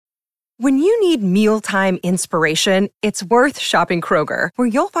When you need mealtime inspiration, it's worth shopping Kroger, where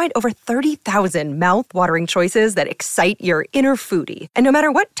you'll find over 30,000 mouth-watering choices that excite your inner foodie. And no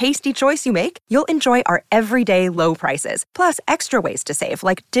matter what tasty choice you make, you'll enjoy our everyday low prices, plus extra ways to save,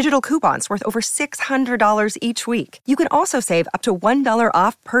 like digital coupons worth over $600 each week. You can also save up to $1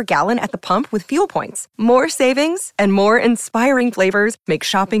 off per gallon at the pump with fuel points. More savings and more inspiring flavors make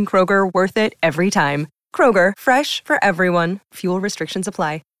shopping Kroger worth it every time. Kroger, fresh for everyone. Fuel restrictions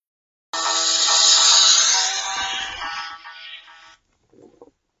apply.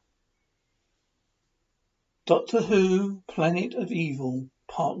 Doctor Who, Planet of Evil,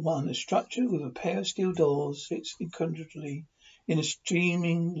 Part 1. A structure with a pair of steel doors sits incredibly in a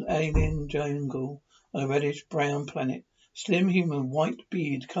streaming alien jungle on a reddish-brown planet. Slim human white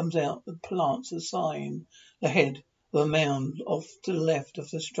beard comes out and plants a sign, the head of a mound off to the left of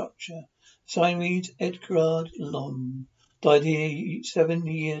the structure. The sign reads, Edgar Lom, died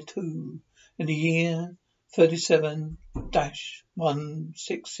here 2. In the year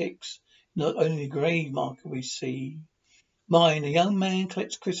 37-166. Not only the grave marker we see. Mine, a young man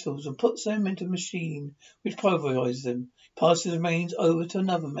collects crystals and puts them into a machine which pulverizes them, passes the remains over to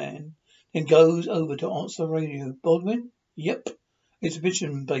another man, then goes over to answer the radio. Baldwin? Yep.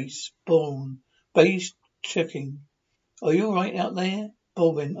 Exhibition base. Bourne. Base checking. Are you all right out there?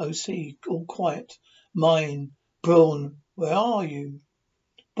 Baldwin. OC. All quiet. Mine. Bourne. Where are you?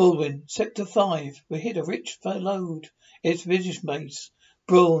 Baldwin. Sector 5. We hit a rich load. Exhibition base.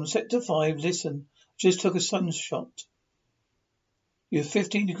 Braun, Sector 5, listen. Just took a sunshot. You're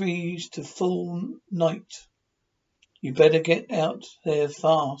 15 degrees to full night. You better get out there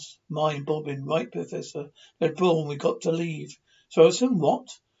fast. Mine, Baldwin. Right, Professor. But Braun, we got to leave. Sorensen, what?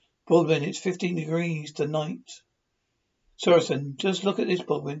 Baldwin, it's 15 degrees to night. Sorensen, just look at this,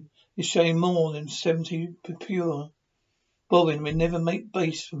 Baldwin. It's showing more than 70 pure. Baldwin, we never make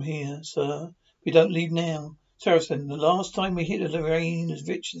base from here, sir. We don't leave now. Saracen, the last time we hit a rain as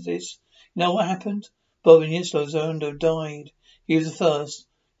rich as this, you know what happened? Baldwin, yes, Lozondo died. He was the first.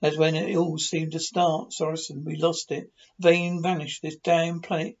 That's when it all seemed to start. Saracen, we lost it. Vein vanished. This damn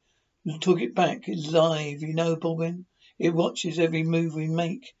planet took it back. It's live, you know, Baldwin. It watches every move we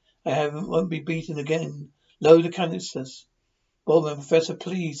make. Won't be beaten again. Load the canisters. Baldwin, Professor,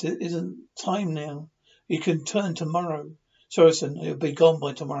 please, it isn't time now. You can turn tomorrow. Saracen, it'll be gone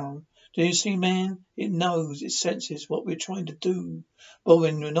by tomorrow. Do you see, man? It knows, it senses what we're trying to do.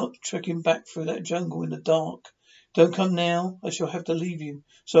 Baldwin, we're not trekking back through that jungle in the dark. Don't come now, I shall have to leave you.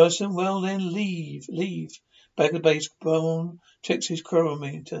 Saracen, well then, leave. Back of base, Baldwin checks his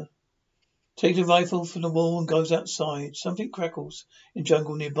chronometer. Takes a rifle from the wall and goes outside. Something crackles in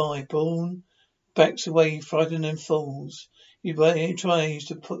jungle nearby. Baldwin backs away, frightened and falls. He tries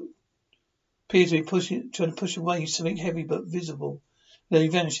to appears to be trying to push away something heavy but visible. Then he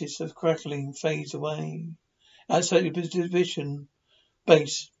vanishes, the crackling fades away. Outside the division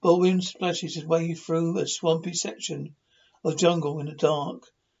base, Baldwin splashes his way through a swampy section of jungle in the dark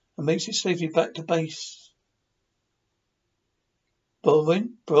and makes it safely back to base.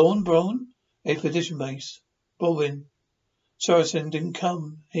 Baldwin? Braun? Expedition base. Baldwin. Saracen didn't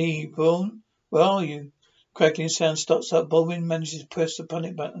come. Braun? Where are you? Crackling sound starts up. Baldwin manages to press the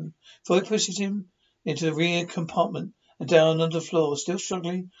panic button. Before he pushes him into the rear compartment and down on the floor. Still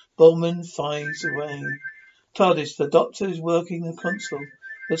struggling, Baldwin finds away. TARDIS, the doctor is working the console,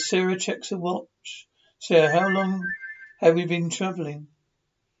 but Sarah checks her watch. Sarah, how long have we been travelling?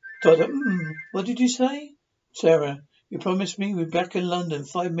 Doctor, what did you say? Sarah, you promised me we'd be back in London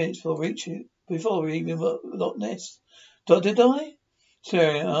 5 minutes before we even Loch Ness. Doctor, did I?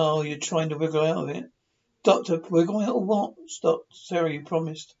 Sarah, you're trying to wiggle out of it. Doctor, wiggle out of what? Stop, Sarah, you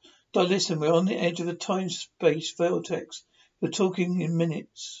promised. Doctor, listen, we're on the edge of a time-space vortex. We're talking in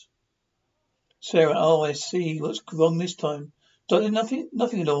minutes. Sarah, I see. What's wrong this time? Doctor, nothing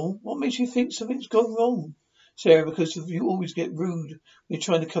at all. What makes you think something's gone wrong? Sarah, because you always get rude when you're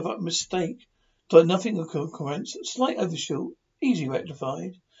trying to cover up a mistake. Doctor, nothing of concurrence. Slight overshoot. Easy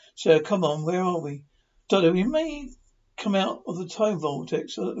rectified. Sarah, come on, where are we? Doctor, we may come out of the time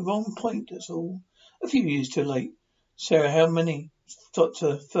vortex at the wrong point, that's all. A few years too late. Sarah, how many?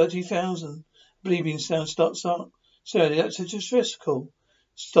 Doctor, 30,000. Bleeding sound starts up. Sarah, that's a distress call.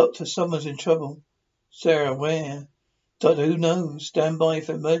 Doctor, someone's in trouble. Sarah, where? Doctor, who knows? Stand by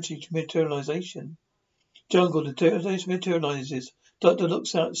for emergency materialization. Jungle, the terrorist materializes. Doctor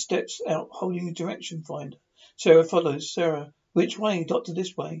looks out, steps out, holding a direction finder. Sarah follows. Sarah, which way? Doctor,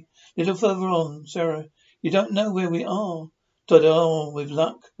 this way. Little further on. Sarah, you don't know where we are. Doctor, with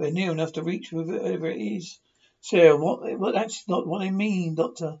luck, we're near enough to reach wherever it is. Sarah, what? That's not what I mean,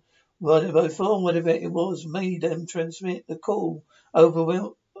 Doctor. Whatever it was made them transmit the call over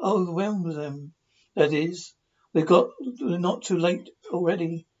overwhelmed them. That is, we're not too late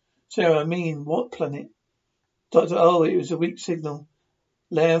already. Sarah, I mean, what planet? Doctor, oh, it was a weak signal.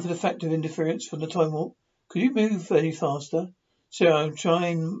 Allow for the fact of interference from the time warp. Could you move any faster? Sarah, I'm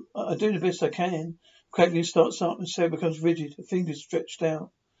trying. I'm doing the best I can. Crackling starts up and Sarah becomes rigid, her fingers stretched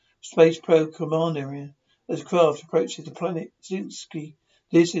out. Space probe command area. As the craft approaches the planet Zinsky,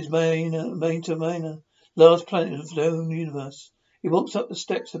 this is main to Maina, last planet of the known universe. He walks up the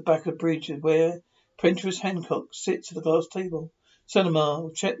steps at the back of the bridge where Prentice Hancock sits at the glass table.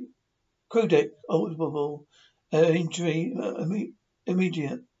 Sanamar, check crew deck, audible, injury,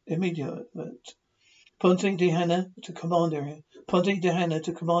 immediate. Ponte de Hanna to command area. Ponte de Hanna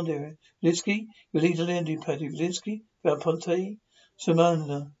to command area. Valinsky, you lead the landing party. Valinsky, about Ponte.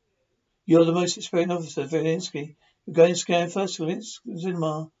 Samana, you're the most experienced officer, Valinsky. You're going to scan first,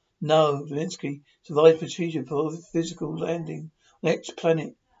 Zinmar. No, Valinsky. Survive procedure for physical landing. Next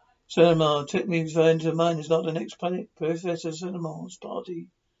planet. Sanamar, techniques for enter mine is not the next planet. Professor Sanamar's party.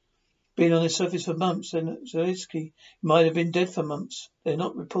 Been on the surface for months, and Zelensky might have been dead for months. They're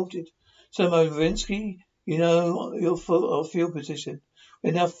not reported. Zelensky, you know our field position.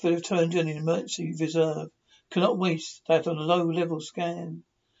 We're now turned in an emergency reserve. Cannot waste that on a low-level scan.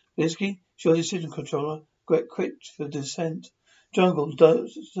 Zelensky, your decision controller. Quit for descent. Jungle,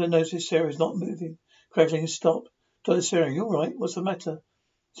 notice Sarah's not moving. Crackling stop. Dr. Sarah, you all right? What's the matter?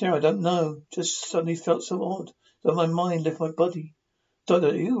 Sarah, I don't know. Just suddenly felt so odd that my mind left my body. Doctor,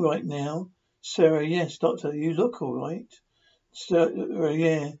 are you right now? Sarah, yes. Doctor, you look all right. Sarah,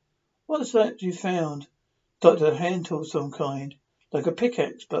 yeah. What's that you found? Doctor, a hand tool of some kind. Like a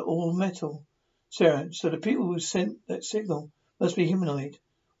pickaxe, but all metal. Sarah, so the people who sent that signal must be humanoid.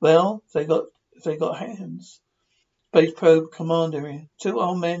 Well, if they got hands. Space probe command area. 2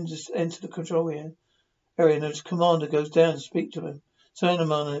 armed men just enter the control area. And the commander goes down to speak to them.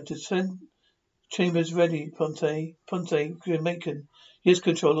 Sanamana, descent chambers ready, Ponte, Macon. Yes,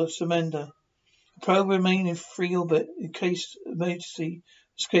 controller, Samanda. The probe will remain in free orbit in case emergency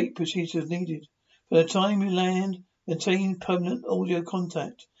escape procedure is needed. For the time you land, maintain permanent audio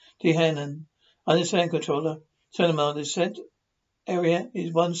contact. Dehanan. Understand, controller. Sanamana, descent area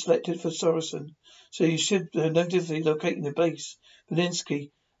is one selected for Sorensen, so you should have no difficulty locating the base.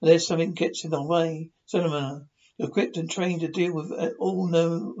 Valinsky, unless something gets in the way. Sanamana, you're equipped and trained to deal with all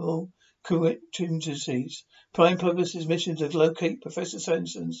known contingencies. Prime purpose is mission to locate Professor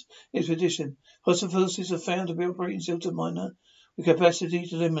Sanderson's expedition. Hostile forces have found to be operating Zilta Minor with capacity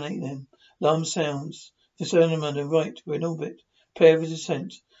to eliminate them. Alarm sounds. The Sanamana, right, we're in orbit. Prepare for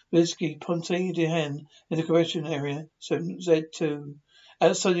descent. Valinsky, Ponte de Han in the correction area, Z2.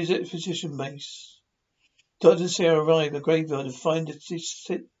 Outside his exposition base. Dr. Sarah arrive at graveyard and find a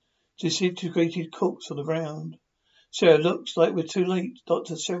disintegrated corpse on the ground. Sarah, looks like we're too late.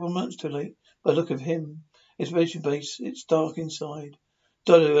 Doctor, several months too late. By the look of him. Expedition base, it's dark inside.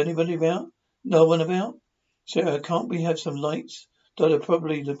 Doctor, anybody about? No one about? Sarah, can't we have some lights? Doctor,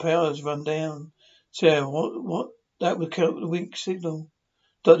 probably the power's run down. Sarah, what? That would count the weak signal.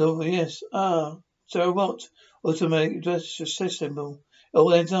 Doctor, yes. Sarah, what? Automatic distress symbol. It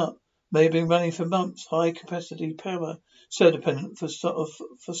all ends up. May have been running for months. High capacity power. Cell dependent for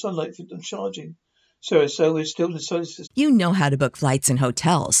sunlight for charging. Sarah, so we're still in the solar system. You know how to book flights and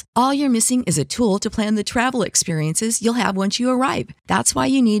hotels. All you're missing is a tool to plan the travel experiences you'll have once you arrive. That's why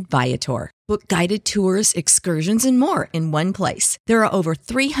you need Viator. Book guided tours, excursions, and more in one place. There are over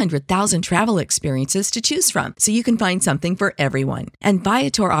 300,000 travel experiences to choose from, so you can find something for everyone. And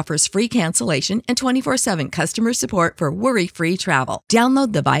Viator offers free cancellation and 24/7 customer support for worry-free travel.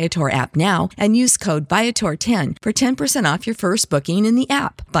 Download the Viator app now and use code Viator10 for 10% off your first booking in the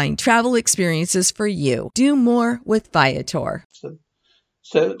app. Find travel experiences for you. Do more with Viator.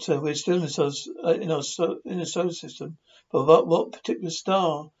 So we're still in the solar system, but what particular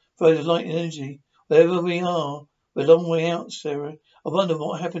star provides light and energy? Wherever we are, we're a long way out, Sarah. I wonder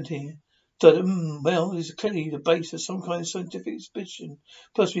what happened here. Well, this is clearly the base of some kind of scientific expedition,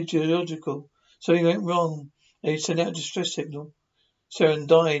 possibly geological. Something went wrong. They sent out a distress signal. Sarah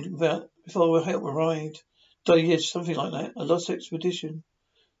died before help arrived. Yes, something like that. A lost expedition.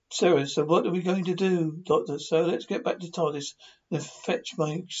 Sarah, so what are we going to do, Doctor? So let's get back to TARDIS and fetch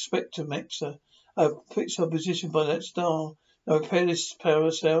my spectromexer. I've fixed our position by that star. Now repair this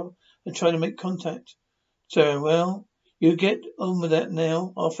power cell and try to make contact. Sarah, well, you get on with that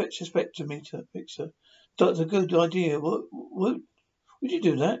now. I'll fetch the spectrometer fixer. Doctor, good idea. What would you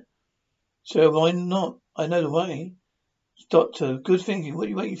do that? Sarah, why not? I know the way. Doctor, good thinking. What are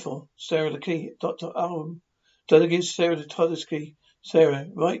you waiting for? Sarah, the key. Doctor, Doctor gives Sarah the TARDIS key. Sarah,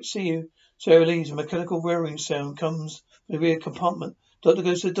 right, see you. Sarah leaves. A mechanical whirring sound comes from the rear compartment. Doctor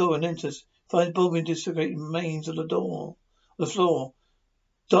goes to the door and enters. Finds Baldwin disintegrating remains on the floor.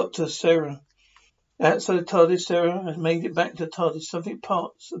 Doctor, Sarah. Outside the TARDIS, Sarah has made it back to the TARDIS. Something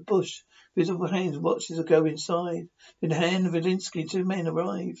parts the bush. Visible hands watches her go inside. In the hand of Valinsky, two men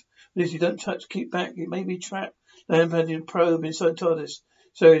arrive. Valinsky, don't touch, keep back. It may be trapped. The hand planted a probe inside TARDIS.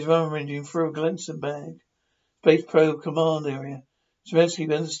 Sarah's rummaging through a Glenson bag. Space probe command area.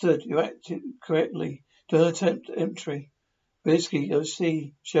 Valinsky, understood. You acted correctly. Don't attempt entry. Valinsky,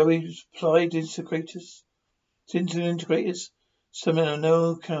 OC. Shall we apply disintegrators? Somehow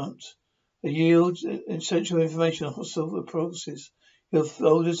no account. The yields essential information on hostile processes. Your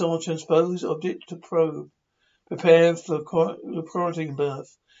folders are transposed object to probe. Prepare for quarantine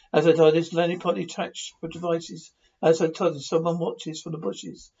berth. As I die, this landing partly attached for devices. As I TARDIS, someone watches from the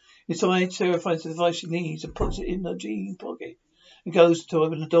bushes. Inside, Sarah finds the device she needs and puts it in her jean pocket. And goes to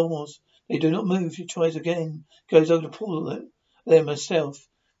open the doors. They do not move. She tries again. Goes over to pull them herself.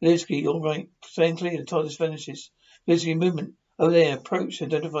 Valinsky, all right. Staying clear. The TARDIS vanishes. Valinsky, movement. Over there. Approach.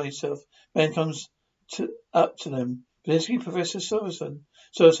 Identify yourself. Man comes up to them. Valinsky, Professor Sorensen.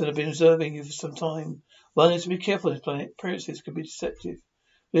 Sorensen, I've been observing you for some time. One is to be careful on this planet. Appearances can be deceptive.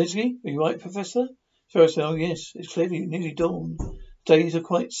 Valinsky, are you right, Professor? Sorensen, oh yes. It's clearly nearly dawn. Days are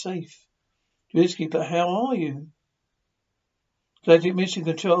quite safe. Valinsky, but how are you? Galactic Mission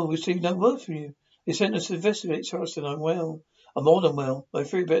Control received no word from you. They sent us to investigate. Sorensen, I'm well. I'm more than well. My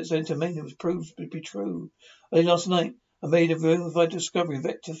theory about Zentomania was proved to be true. Only last night, I made a verified discovery of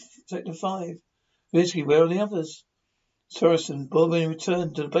Sector 5. Valinsky, where are the others? Sorensen, Baldwin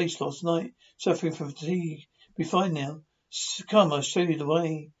returned to the base last night, suffering from fatigue. Be fine now. Come, I'll show you the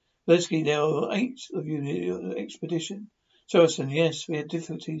way. Valinsky, there are 8 of you in the expedition. Sorensen, yes, we had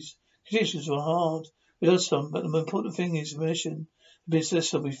difficulties. Conditions were hard. We lost some, but the most important thing is the mission. The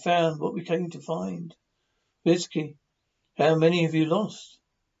business we found what we came to find. Valinsky, how many have you lost?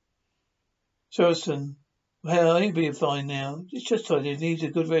 Sorensen, well, he'll be fine now. It's just that he needs a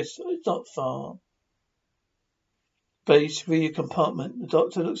good rest. It's not far. Base rear compartment. The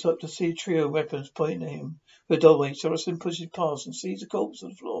doctor looks up to see a trio of weapons pointing at him. The doorway. Sorensen pushes past and sees a corpse on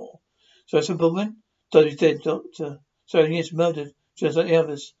the floor. Sorensen, Baldwin? Daddy's dead, Doctor. Sorensen, yes, murdered, just like the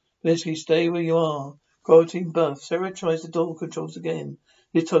others. Valinsky, stay where you are. Quarantine berth. Sarah tries the door controls again.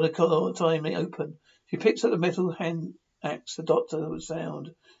 This time they open. She picks up the metal hand axe. The doctor with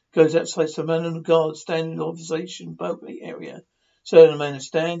sound goes outside. Some man on guard standing in the observation balcony area. Sarah, man,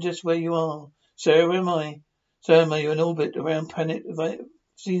 stand just where you are. Sarah, where am I? Sarah, you're in orbit around planet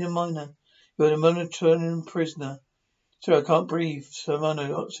Xena Minor. You're a monitoring prisoner. Sarah, I can't breathe.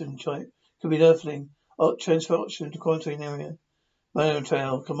 Sarah, oxygen type. Could be earthling. Transfer oxygen to quarantine area.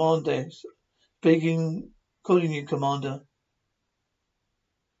 Manotail, command desk. Calling you, Commander.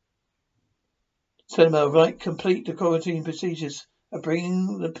 Cinema, right, complete the quarantine procedures.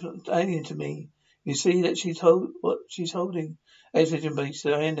 Bringing the alien to me. You see that what she's holding. Oxygen base,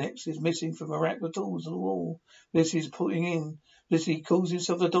 the index is missing from a rack of tools on the wall. Lizzie's putting in. Lizzie calls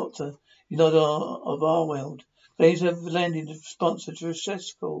himself the doctor. He's not of our world. They have landed the sponsor to a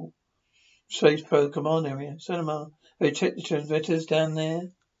stress call. Space Pro command area. Cinema, have you checked the transmitters down there?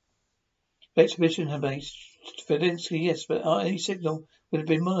 Expedition base. Valinsky, yes, but any signal would have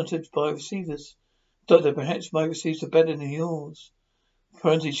been monitored by receivers. Doctor, perhaps my receivers are better than yours.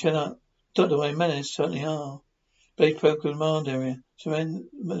 Quarantine, shut up. Doctor, my manners certainly are. Base Pro command area.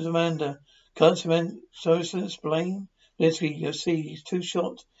 Samantha, can't Sorensen explain? Valinsky, you'll see, he's too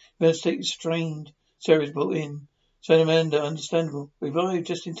shocked. Your state is strained. Sarah's brought in. Amanda, understandable. We arrived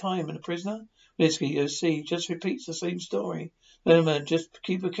just in time, and the prisoner? Valinsky, you'll see, just repeats the same story. Amanda, just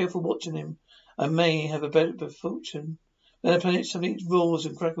keep a careful watch on him. I may have a better fortune. Then the planet something roars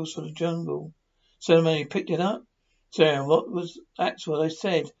and crackles from the jungle. Amanda, you picked it up? Sarah, that's what I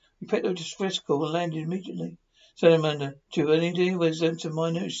said. We picked up the stress call and landed immediately. Amanda, do you have any idea where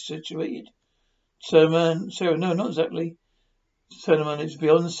Zentomania is situated? Sarah, no, not exactly. Amanda, it's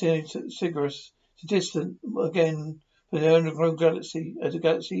beyond Sigarus. It's distant, again, from the underground galaxy, as the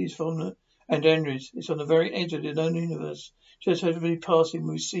galaxy is from the Andandris. It's on the very edge of the known universe. Just as we passing,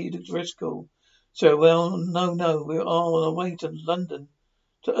 we see the stress call. So, well, no, we are on our way to London,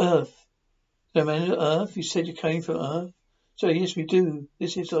 to Earth. Amanda, Earth? You said you came from Earth? So, yes, we do. I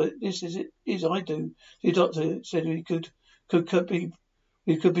do. The doctor said we could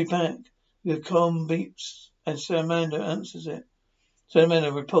be back. The comm beeps, and Amanda answers it.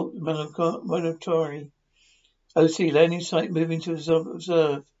 Amanda, report monitory. OC, landing site moving to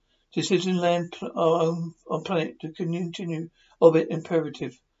observe. Decision land on planet to continue orbit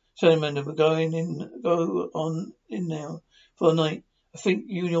imperative. Amanda, we're go on in now for the night. I think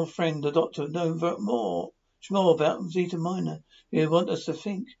you and your friend, the doctor, know more about Zeta Minor. You want us to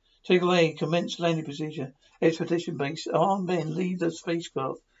think. Take away. Commence landing procedure. Expedition base. Armed men leave the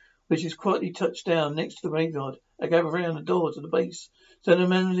spacecraft, which is quietly touched down next to the graveyard. I gather around the door to the base. So the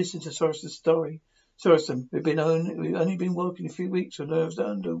man listened to Sorensen's story. Sorensen, we've only been working a few weeks when nerves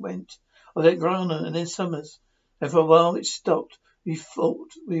underwent of that Grana and then Summers. And for a while it stopped. We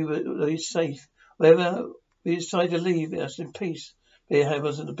thought we were safe. Whenever we decided to leave us in peace. But it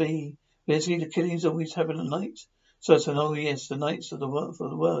wasn't to be. We see the killings always happen at night. So I said, oh yes, the nights are the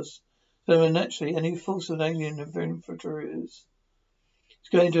worst. So naturally, any force of alien infiltrators is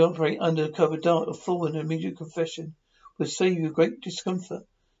going to operate under cover dark or full in immediate confession will save you great discomfort.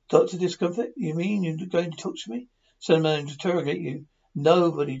 Doctor, discomfort? You mean you're going to torture me? Send a man to interrogate you.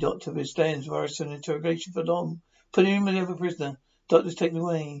 Nobody, Doctor, withstands Morrison interrogation for long. Put him in with the other prisoner. Doctor's taken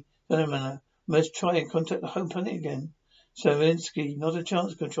away. Send a man. Must try and contact the home planet again. Savinsky, not a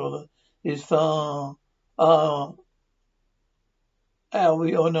chance, controller. Is far. We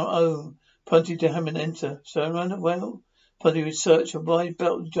on our own. Punty to Hammond enter. So around well. Punty would search a wide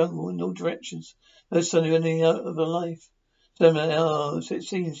belt of jungle in all directions. No sign of any other life. So it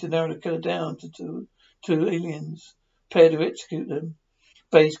seems to narrow the killer down to two aliens. Prepare to execute them.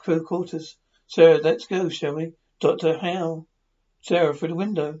 Base crew quarters. Sarah, let's go, shall we? Doctor, how? Sarah, through the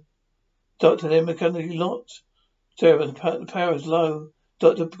window. Doctor, they're mechanically locked. Sarah, the power is low.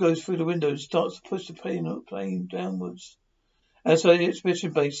 Doctor goes through the window and starts to push the plane downwards. Outside the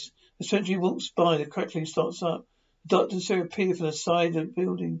expedition base, as Sentry walks by, the crackling starts up. The Doctor and Sarah appear from the side of the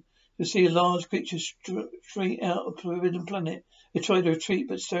building. They see a large creature straight out of the forbidden planet. They try to retreat,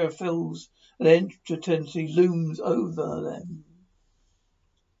 but Sarah falls, and the entity looms over them.